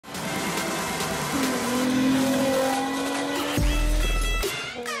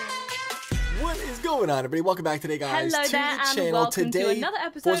going on, everybody? Welcome back today, guys, Hello to there, the and channel. welcome Today, to another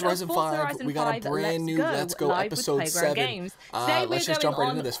episode Forza of Horizon 5. We got a brand new Let's Go live episode with 7. Games. Today Let's just jump right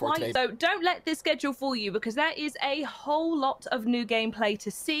into this for today. So don't let this schedule fool you, because there is a whole lot of new gameplay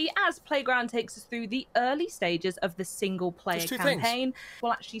to see as Playground takes us through the early stages of the single-player campaign.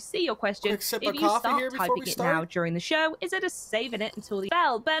 We'll actually see your question if you start typing it now during the show. Is it a saving it until the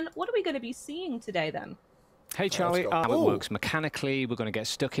bell? Ben, what are we going to be seeing today then? Hey Charlie, how it works mechanically, we're going to get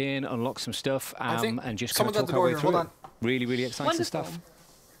stuck in, unlock some stuff, and just kind of talk our way through it. Really exciting stuff.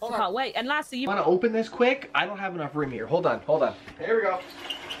 I can't wait. And lastly, you want to open this quick? I don't have enough room here. Hold on. Here we go.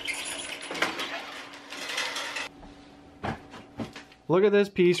 Look at this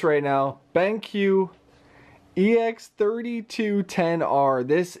piece right now. BenQ EX3201-T.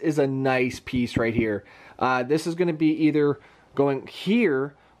 This is a nice piece right here. This is going to be either going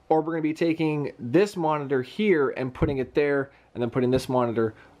here, or we're going to be taking this monitor here and putting it there, and then putting this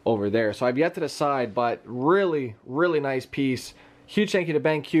monitor over there. So I've yet to decide, but really nice piece. Huge thank you to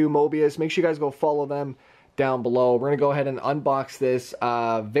BenQ, Mobius. Make sure you guys go follow them down below. We're going to go ahead and unbox this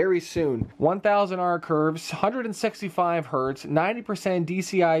very soon. 1000 R curves, 165 hertz, 90%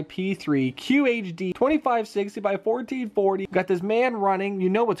 DCI P3, QHD, 2560 by 1440. Got this man running. You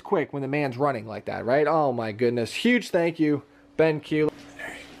know it's quick when the man's running like that, right? Oh my goodness. Huge thank you, BenQ.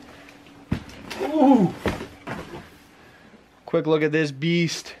 Ooh. Quick look at this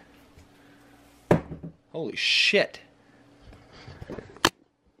beast. Holy shit.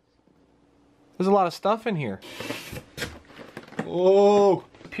 There's a lot of stuff in here. Oh,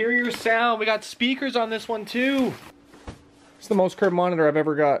 superior sound. We got speakers on this one too. It's the most curved monitor I've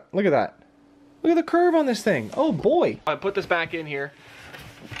ever got. Look at that. Look at the curve on this thing. Oh boy. I put this back in here.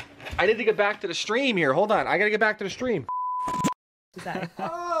 I need to get back to the stream here. Hold on. I gotta get back to the stream.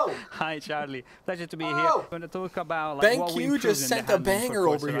 Oh! Hi Charlie, pleasure to be here. We're going to talk about like, BenQ just sent a banger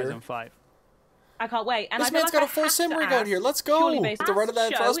over here. 5. I can't wait. And this man's got a full sim rig out here. Let's go. With the run of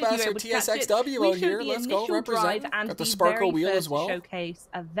that Thrustmaster TSXW out here. Let's go. Represent. Got the Sparco wheel as well. Showcase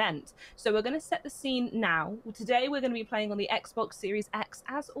event. So we're going to set the scene now. Today we're going to be playing on the Xbox Series X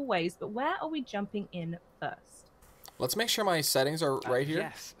as always. But where are we jumping in first? Let's make sure my settings are right here.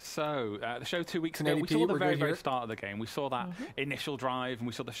 Yes. So the show 2 weeks ago, we saw the very start of the game. We saw that initial drive, and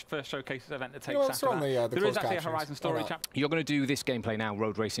we saw the first showcase event that takes after that. There is actually a Horizon story chapter. You're going to do this gameplay now,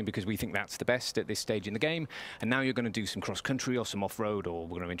 road racing, because we think that's the best at this stage in the game. And now you're going to do some cross-country or some off-road, or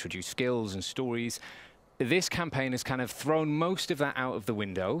we're going to introduce skills and stories. This campaign has kind of thrown most of that out of the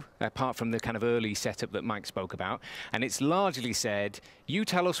window, apart from the kind of early setup that Mike spoke about. And it's largely said, you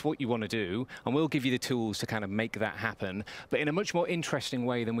tell us what you want to do, and we'll give you the tools to kind of make that happen, but in a much more interesting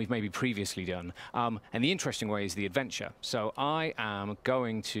way than we've maybe previously done. And the interesting way is the adventure. So I am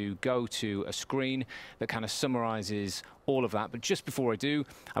going to go to a screen that kind of summarizes all of that. But just before I do,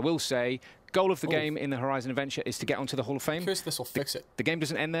 I will say, goal of the game in the Horizon Adventure is to get onto the Hall of Fame. Here's this will fix it. The game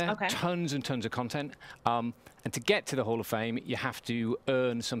doesn't end there. Tons and tons of content. And to get to the Hall of Fame, you have to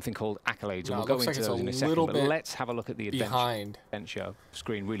earn something called accolades. And we'll go into those in a second. But let's have a look at the adventure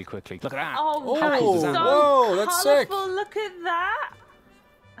screen really quickly. Look at that. Oh, how cool is that? Whoa, that's sick. Look at that.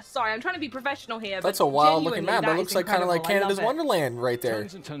 Sorry, I'm trying to be professional here. That's a wild looking map. That looks like kind of like Canada's Wonderland right there.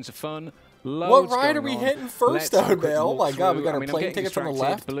 Tons and tons of fun. What ride are we hitting first out there? Oh my god, we got our plane tickets on the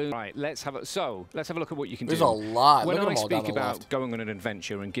left. Right, let's have a look at what you can do. There's a lot. When I speak about going on an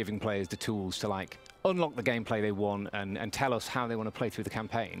adventure and giving players the tools to like unlock the gameplay they want and tell us how they want to play through the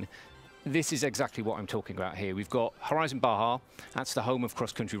campaign, this is exactly what I'm talking about here. We've got Horizon Baja. That's the home of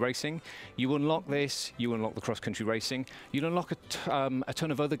cross-country racing. You unlock this, you unlock the cross-country racing. You'll unlock a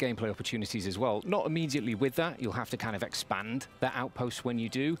ton of other gameplay opportunities as well. Not immediately with that. You'll have to kind of expand that outpost when you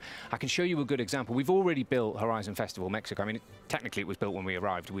do. I can show you a good example. We've already built Horizon Festival Mexico. I mean, technically it was built when we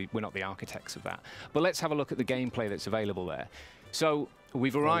arrived. We're not the architects of that. But let's have a look at the gameplay that's available there. So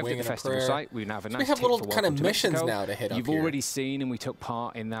we've arrived at the festival site. We have a nice we have little kind of missions now to hit up You've already seen, and we took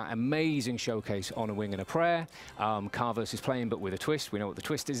part in that amazing showcase on a wing and a prayer. Car versus plane, but with a twist. We know what the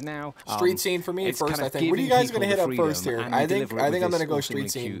twist is now. Street scene for me first, I think. What are you guys going to hit up first here? I think I'm going to go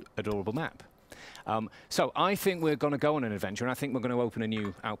street scene. Cute, adorable map. So I think we're going to go on an adventure, and I think we're going to open a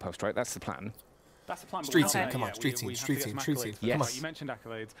new outpost. Right, that's the plan. That's the plan. Street scene, come on, street scene. Yes. You mentioned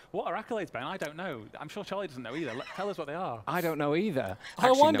accolades. What are accolades, Ben? I don't know. I'm sure Charlie doesn't know either. Tell us what they are. I don't know either.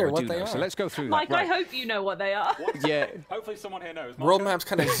 I wonder what they are. So let's go through Mike, that. I hope you know what they are. Yeah. Hopefully someone here knows. World map's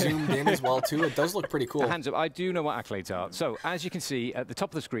kind of zoomed in as well, too. It does look pretty cool. Hands up, I do know what accolades are. So as you can see at the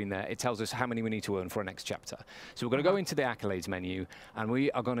top of the screen there, it tells us how many we need to earn for our next chapter. So we're going to go into the accolades menu, and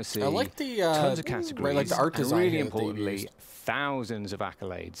we are going to see tons of categories. Like the art design. And really importantly, thousands of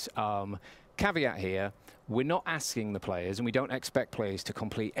accolades. caveat here, we're not asking the players, and we don't expect players to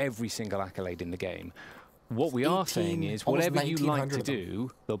complete every single accolade in the game. What we are saying is, whatever you like to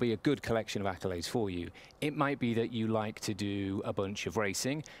do, there'll be a good collection of accolades for you. It might be that you like to do a bunch of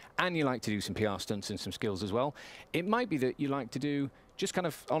racing, and you like to do some PR stunts and some skills as well. It might be that you like to do just kind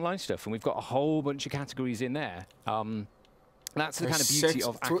of online stuff, and we've got a whole bunch of categories in there. That's the kind of beauty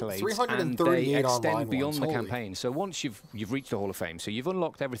of accolades, and they extend beyond the campaign. So once you've reached the Hall of Fame, so you've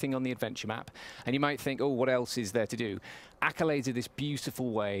unlocked everything on the adventure map, and you might think, oh, what else is there to do? Accolades are this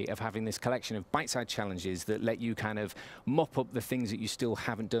beautiful way of having this collection of bite-sized challenges that let you kind of mop up the things that you still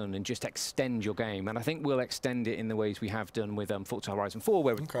haven't done and just extend your game. And I think we'll extend it in the ways we have done with Forza Horizon 4,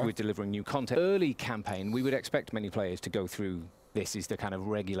 where we're delivering new content. Early campaign, we would expect many players to go through this is the kind of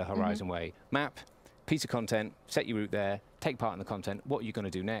regular Horizon way. Map, piece of content, set your route there, take part in the content. What are you going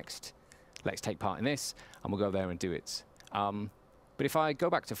to do next? Let's take part in this, and we'll go there and do it. But if I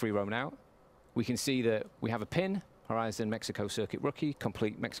go back to free roam now, we can see that we have a pin, Horizon Mexico Circuit Rookie,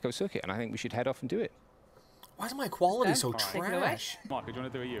 complete Mexico Circuit, and I think we should head off and do it. Why is my quality so trash? Mark, do you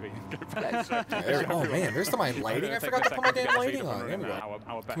want to do a UE? Oh man, there's my lighting. I forgot to put my damn lighting on. There we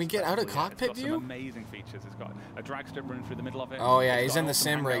go. Can we get out of cockpit view? Some amazing features. It's got a drag strip running through the middle of it. Oh yeah, he's in the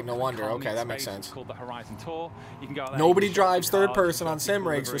sim rig. No wonder. Okay, that makes sense. Called the Horizon Tour. You can go out there. Nobody drives third person on sim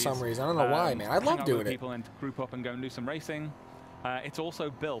rigs for some reason. I don't know why, man. I love doing it. People and group up and go and do some racing. It's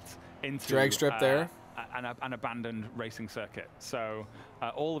also built into drag strip there. An abandoned racing circuit. So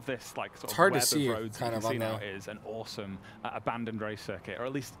all of this, like, sort it's hard of to see roads kind of on now is an awesome abandoned race circuit, or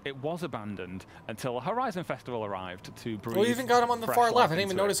at least it was abandoned until a Horizon Festival arrived to breathe. Well, you even got him on the far left. I didn't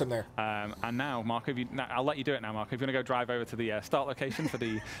even notice him there. And now, Mark, I'll let you do it now, Mark. If you want to go drive over to the start location for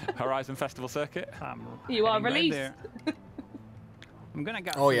the Horizon Festival circuit, you are released. I'm gonna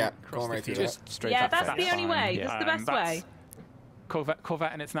go. Oh yeah, going right through that. Straight yeah, that's the only way. That's the best way.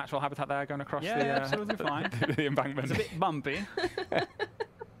 Corvette in its natural habitat there, going across the absolutely fine. the embankment. It's a bit bumpy.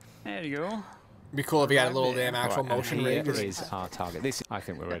 There you go. It'd be cool if you had a little damn actual motion rig. Here is our target. This, I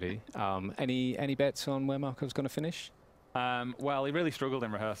think we're ready. Any bets on where Marco's going to finish? Well, he really struggled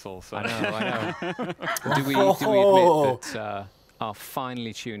in rehearsal. So. I know. do we admit that our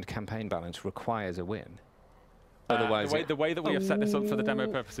finely tuned campaign balance requires a win? Otherwise, the way that we have set this up for the demo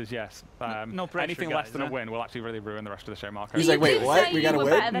purposes, yes. No pressure, anything less than a win will actually really ruin the rest of the show, Marco. He's like, wait, what? We got to win?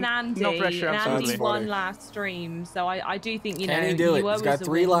 Better than Andy. No pressure, Andy won last stream, so I do think, you know, can he do it? He's got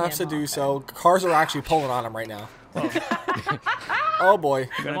 3 laps to do so. Cars are actually pulling on him right now. Oh boy.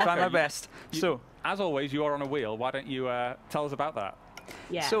 I'm going to try my best. So, as always, you are on a wheel. Why don't you tell us about that?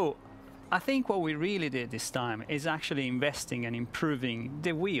 Yeah. So, I think what we really did this time is actually investing and improving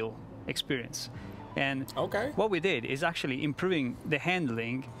the wheel experience. And what we did is actually improving the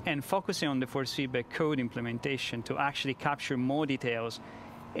handling and focusing on the force feedback code implementation to actually capture more details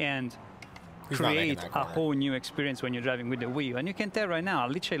and create a whole new experience when you're driving with the wheel. And you can tell right now, I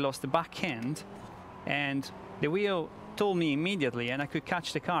literally lost the back end, and the wheel told me immediately, and I could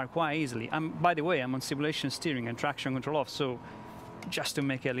catch the car quite easily. By the way, I'm on simulation steering and traction control off, so just to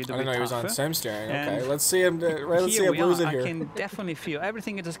make it a little bit tougher. I didn't know he was on sim steering. Okay, let's see him. Let's see him lose it here. I can definitely feel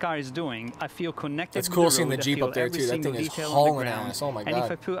everything that this car is doing. I feel connected. It's cool seeing the Jeep up there too. That thing is hauling ass. Oh my god! And if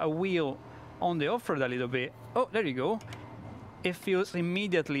I put a wheel on the off-road a little bit, oh, there you go. It feels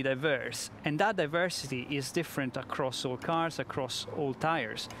immediately diverse, and that diversity is different across all cars, across all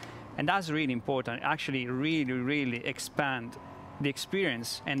tires, and that's really important. Actually, really expand the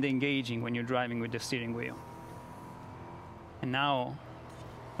experience and the engaging when you're driving with the steering wheel. And now,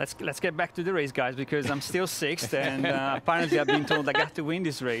 let's get back to the race, guys, because I'm still 6th, and apparently I've been told I got to win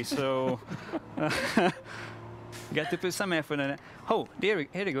this race, so got to put some effort in it. Oh, here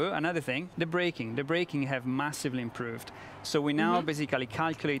you go, another thing, the braking. The braking have massively improved. So we're now basically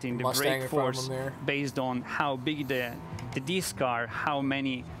calculating the brake force based on how big the discs are, how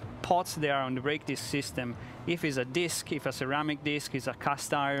many pots there are on the brake disc system. If it's a disc, if a ceramic disc, is a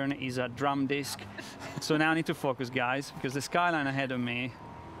cast iron, is a drum disc. So now I need to focus, guys, because the Skyline ahead of me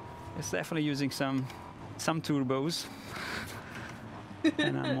is definitely using some turbos.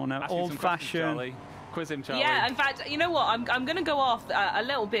 And I'm on an old-fashioned. Quiz him, Charlie. Yeah, in fact, you know what? I'm going to go off a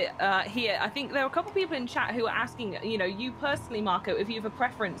little bit here. I think there are a couple of people in chat who are asking, you know, you personally, Marco, if you have a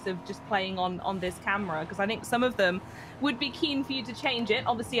preference of just playing on this camera, because I think some of them would be keen for you to change it.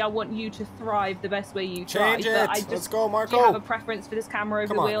 Obviously, I want you to thrive the best way you change thrive. But let's go, Marco. Do you have a preference for this camera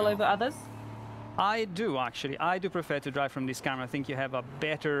over the wheel over others? I do, actually. I do prefer to drive from this camera. I think you have a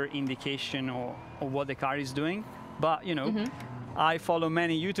better indication of what the car is doing. But, you know, I follow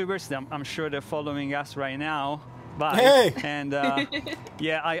many YouTubers. I'm sure they're following us right now. Bye. Hey! And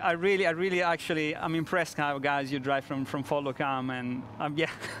yeah, I really actually, I'm impressed how, guys, you drive from follow cam. And yeah,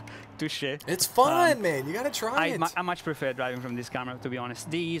 touche. It's fun, man. You gotta try it. I much prefer driving from this camera, to be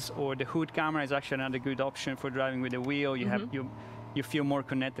honest. These or the hood camera is actually another good option for driving with the wheel. You have you feel more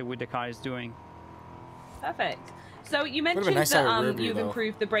connected with the car is doing. Perfect. So you mentioned that you've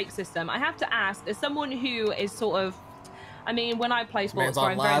improved the brake system. I have to ask, as someone who is sort of, I mean, when I play sports,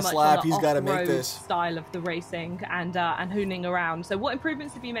 I'm very much on the off-road style of the racing and hooning around. So what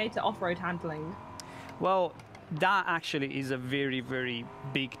improvements have you made to off-road handling? Well, that actually is a very, very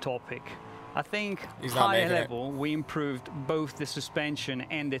big topic. I think higher level, we improved both the suspension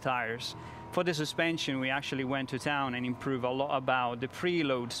and the tires. For the suspension, we actually went to town and improved a lot about the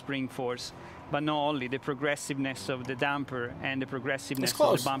preload spring force, but not only the progressiveness of the damper and the progressiveness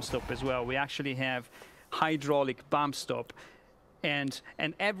of the bump stop as well. We actually have hydraulic bump stop and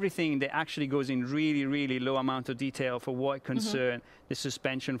everything that actually goes in really, really low amount of detail for what concerns the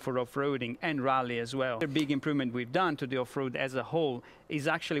suspension for off-roading and rally as well. The big improvement we've done to the off-road as a whole is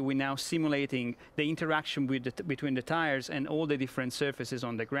actually we're now simulating the interaction with between the tires and all the different surfaces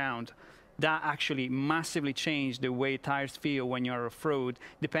on the ground. That actually massively changed the way tires feel when you're off-road,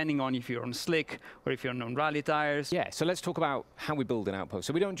 depending on if you're on slick or if you're on rally tires. Yeah, so let's talk about how we build an outpost.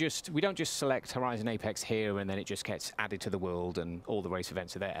 So we don't just select Horizon Apex here and then it just gets added to the world and all the race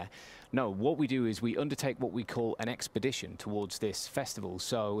events are there. No, what we do is we undertake what we call an expedition towards this festival.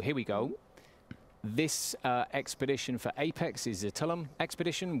 So here we go. This expedition for Apex is a Tullum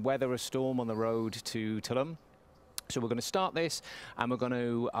expedition, weather a storm on the road to Tullum. So we're going to start this, and we're going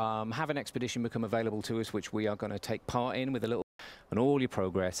to have an expedition become available to us, which we are going to take part in with a little, and all your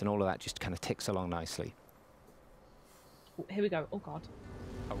progress and all of that just kind of ticks along nicely. Here we go. Oh God.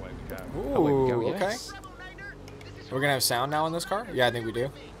 Away we go. Ooh, away we go. Yes. Okay. We're gonna have sound now in this car? Yeah, I think we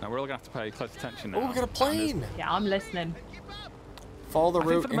do. Now we're all gonna have to pay close attention now. Oh, we got a plane. Yeah, I'm listening. Follow the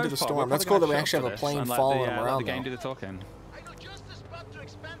route into the storm. That's cool that we actually have a plane following them around. The game do the talking.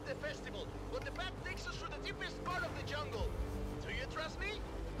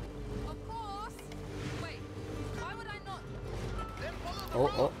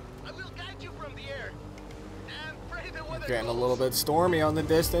 Oh. Getting a little bit stormy on the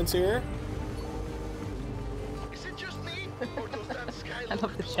distance here. Is it just me? Or does that sky I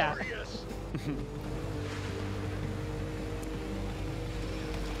love the chat.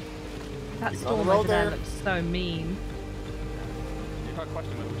 That storm over there looks so mean. You've got a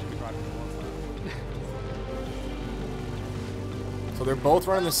question that we should be driving towards that. So they're both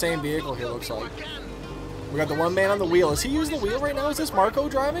running the same vehicle here, looks like. We got the one man on the wheel. Is he using the wheel right now? Is this Marco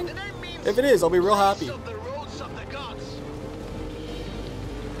driving? If it is, I'll be real happy.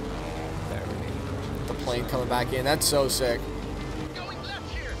 The plane coming back in. That's so sick.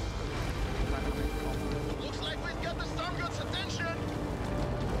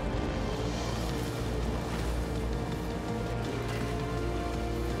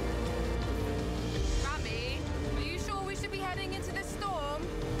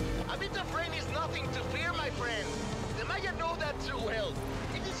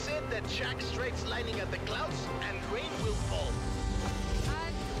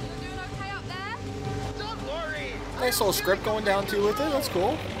 Nice little script going down too with it. That's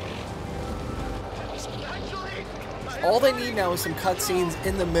cool. All they need now is some cutscenes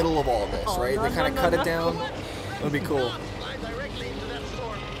in the middle of all this, right? They kind of cut it down. It would be cool.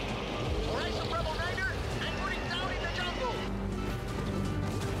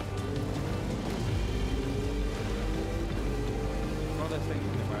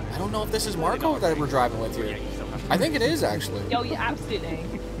 I don't know if this is Marco that we're driving with here. I think it is actually. Yo, yeah, absolutely.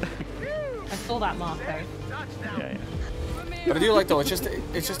 I saw that Marco. Yeah. But I do like though, it's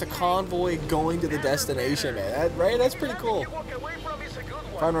just a convoy going to the destination, man. Right? That's pretty cool.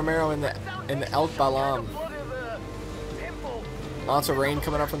 Find Romero in the Elk Balam. Lots of rain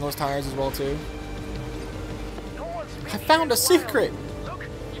coming up from those tires as well too. I found a secret.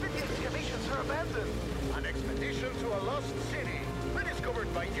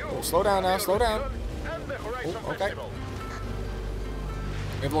 Oh, slow down now, slow down. Oh, okay.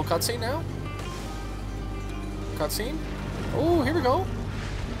 We have a little cutscene now. Cutscene. Oh, here we go.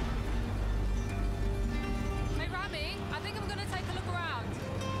 Hey Rami, I think I'm gonna take a look around.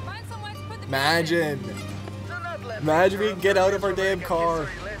 Find somewhere to put the Imagine we can get out of our damn car.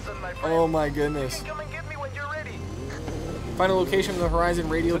 Oh my goodness. Find a location of the Horizon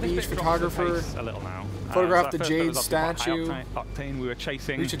Radio Beach. Photographer. A little now. Photograph the Jade statue. Octane. We were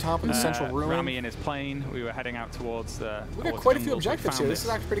chasing. Reach the top of the central ruin. Rami in his plane. We were heading out towards the. We got quite a few objectives here. This is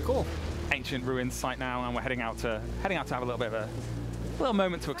actually pretty cool. Ancient ruins site now, and we're heading out to have a little bit of a little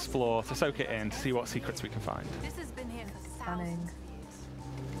moment to explore, to soak it in, to see what secrets we can find. This has been here for Stunning.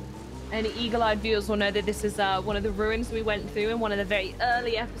 Any eagle-eyed viewers will know that this is one of the ruins we went through in one of the very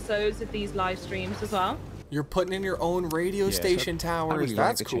early episodes of these live streams as well. You're putting in your own radio station towers. I really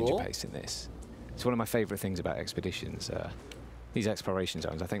That's like the cool. change of pace in this. It's one of my favorite things about expeditions. These exploration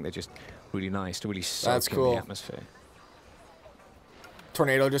zones, I think they're just really nice to really soak in the atmosphere.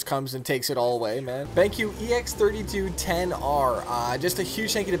 Tornado just comes and takes it all away, man. BenQ EX3201-T. Just a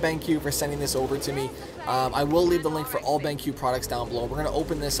huge thank you to BenQ for sending this over to me. I will leave the link for all BenQ products down below. We're going to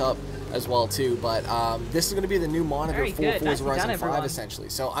open this up as well too, but this is going to be the new monitor for Forza Horizon 5 essentially.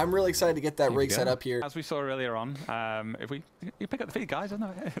 So I'm really excited to get that rig set up here. As we saw earlier on, if you pick up the feed, guys, isn't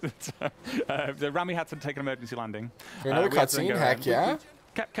it? The Rami had to take an emergency landing. Another cutscene, heck yeah.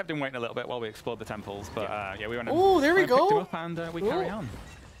 Kept him waiting a little bit while we explored the temples, but yeah, we went and there we go. Picked him up and we carry on.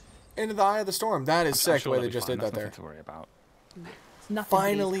 Into the eye of the storm. That is sick the way they just did that there. To worry about.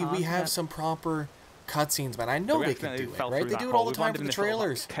 Finally, we have some proper cutscenes, man. I know they can do it, right? They do it all the time for the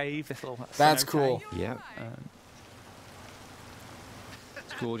trailers. Cave, this little That's cool. Yeah.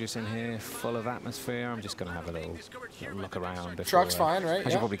 It's gorgeous in here, full of atmosphere. I'm just going to have a little look around. Before, Truck's fine, right? I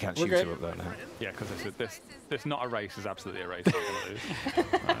should probably catch you two up there now. Yeah, because this not a race is absolutely a race.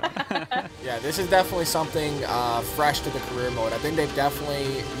 Yeah, this is definitely something fresh to the career mode. I think they've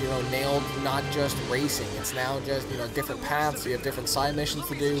definitely, nailed not just racing. It's now just, different paths. You have different side missions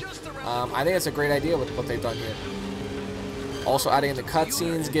to do. I think it's a great idea with what they've done here. Also adding in the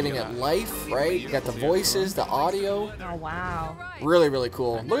cutscenes, giving it life, right? You got the voices, the audio. Oh, wow. Really, really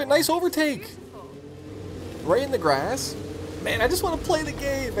cool. Look at nice overtake. Right in the grass. Man, I just want to play the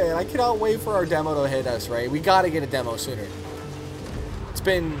game, man. I cannot wait for our demo to hit us, right? We got to get a demo sooner. It's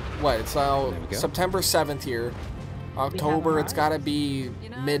been, what? It's now September 7th here. October, it's got to be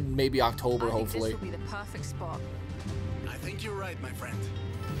maybe October, hopefully. This will be the perfect spot. I think you're right, my friend.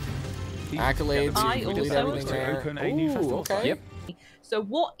 Accolades, I complete also everything there. Open a new festival. Okay. Yep. So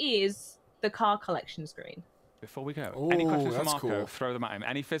what is the car collection screen? Before we go, any questions for Marco, throw them at him.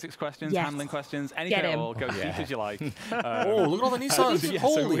 Any physics questions, handling questions, anything at all, go deep as you like. Look at all the Nissans.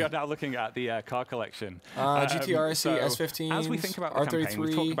 So we are now looking at the car collection. GTRC, S15s, as we think about the R33. campaign,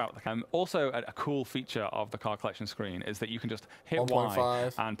 we talk about also a cool feature of the car collection screen is that you can just hit 1.5.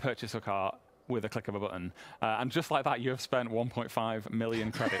 Y and purchase a car with a click of a button. And just like that, you have spent 1.5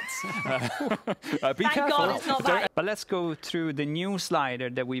 million credits. Be careful. God it's not that. But let's go through the new slider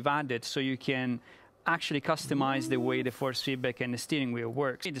that we've added so you can actually customize the way the force feedback and the steering wheel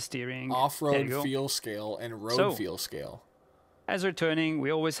works. The steering, off-road feel scale and road feel scale. As we're turning, we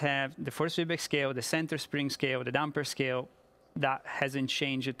always have the force feedback scale, the center spring scale, the damper scale. That hasn't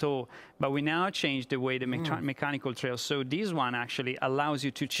changed at all, but we now changed the way the mechanical trail. So this one actually allows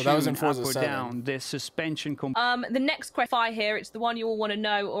you to tune up or down the suspension. The next question here, it's the one you all want to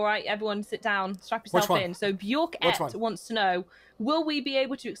know. All right, everyone, sit down, strap yourself in. So Bjork wants to know: will we be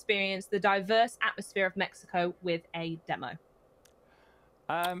able to experience the diverse atmosphere of Mexico with a demo?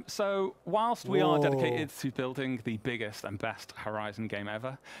 So whilst we are dedicated to building the biggest and best Horizon game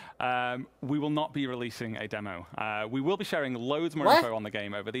ever, we will not be releasing a demo. We will be sharing loads more info on the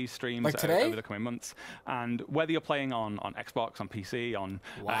game over these streams over the coming months. And whether you're playing on Xbox, on PC, on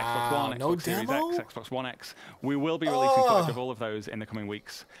Xbox One, Xbox Series X, Xbox One X, we will be releasing footage of all of those in the coming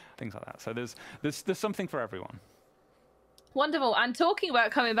weeks, things like that. So there's something for everyone. Wonderful. And talking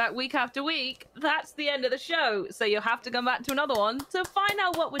about coming back week after week, that's the end of the show. So you'll have to come back to another one to find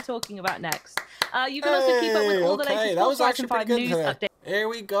out what we're talking about next. You can also keep up with all the latest that was actually pretty good news updates. Here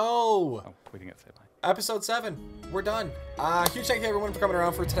we go. Oh, we didn't get to say bye. Episode 7. We're done. Huge thank you everyone for coming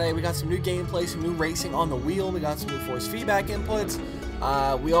around for today. We got some new gameplay, some new racing on the wheel. We got some new force feedback inputs.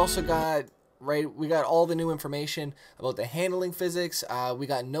 We also got... we got all the new information about the handling physics. We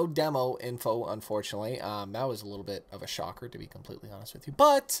got no demo info, unfortunately. That was a little bit of a shocker, to be completely honest with you.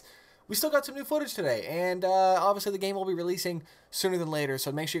 But we still got some new footage today, and obviously the game will be releasing sooner than later,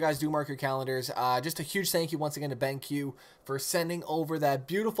 so make sure you guys do mark your calendars. Just a huge thank you once again to BenQ for sending over that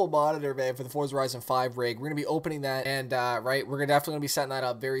beautiful monitor, man, for the Forza Horizon 5 rig. We're going to be opening that, and we're definitely going to be setting that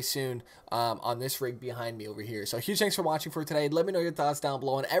up very soon on this rig behind me over here. So huge thanks for watching for today. Let me know your thoughts down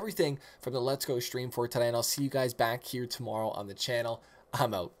below on everything from the Let's Go stream for today, and I'll see you guys back here tomorrow on the channel.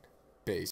 I'm out.